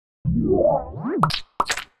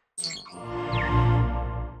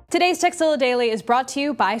Today's Tekzilla Daily is brought to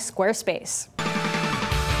you by Squarespace.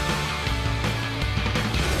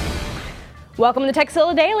 Welcome to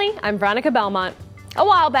Tekzilla Daily. I'm Veronica Belmont. A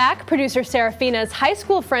while back, producer Serafina's high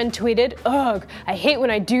school friend tweeted, "Ugh, I hate when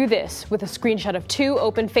I do this," with a screenshot of 2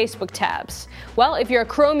 open Facebook tabs. Well, if you're a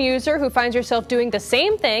Chrome user who finds yourself doing the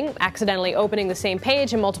same thing, accidentally opening the same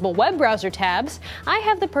page in multiple web browser tabs, I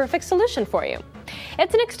have the perfect solution for you.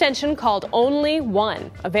 It's an extension called Only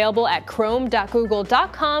One, available at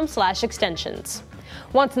chrome.google.com/extensions.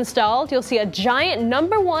 Once installed, you'll see a giant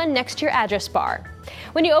number 1 next to your address bar.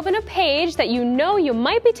 When you open a page that you know you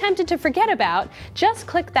might be tempted to forget about, just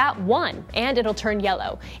click that 1 and it'll turn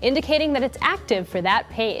yellow, indicating that it's active for that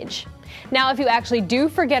page. Now, if you actually do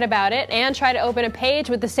forget about it and try to open a page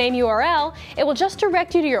with the same URL, it will just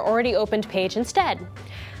direct you to your already opened page instead.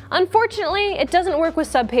 Unfortunately, it doesn't work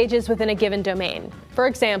with subpages within a given domain. For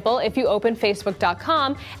example, if you open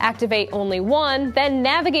facebook.com, activate Only One, then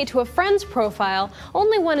navigate to a friend's profile,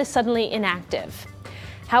 Only One is suddenly inactive.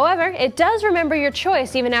 However, it does remember your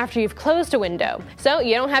choice even after you've closed a window, so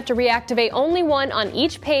you don't have to reactivate Only One on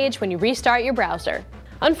each page when you restart your browser.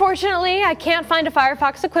 Unfortunately, I can't find a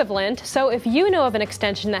Firefox equivalent, so if you know of an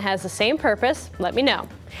extension that has the same purpose, let me know.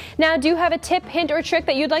 Now, do you have a tip, hint, or trick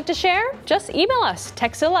that you'd like to share? Just email us,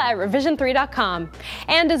 tekzilla@revision3.com.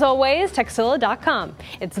 And as always, tekzilla.com.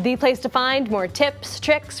 It's the place to find more tips,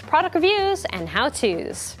 tricks, product reviews, and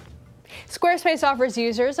how-tos. Squarespace offers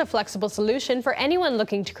users a flexible solution for anyone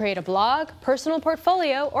looking to create a blog, personal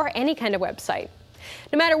portfolio, or any kind of website.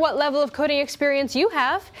 No matter what level of coding experience you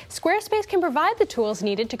have, Squarespace can provide the tools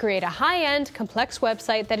needed to create a high-end, complex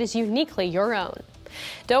website that is uniquely your own.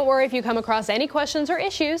 Don't worry if you come across any questions or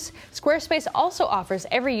issues. Squarespace also offers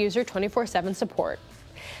every user 24/7 support.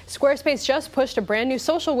 Squarespace just pushed a brand new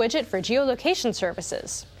social widget for geolocation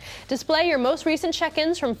services. Display your most recent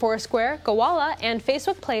check-ins from Foursquare, Gowalla, and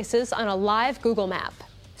Facebook Places on a live Google map.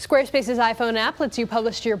 Squarespace's iPhone app lets you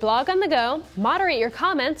publish to your blog on the go, moderate your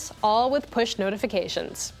comments, all with push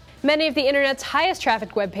notifications. Many of the internet's highest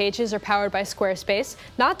trafficked web pages are powered by Squarespace,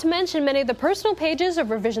 not to mention many of the personal pages of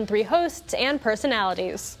Revision 3 hosts and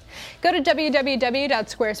personalities. Go to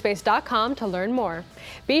www.squarespace.com to learn more.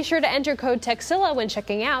 Be sure to enter code Tekzilla when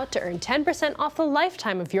checking out to earn 10% off the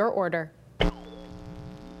lifetime of your order.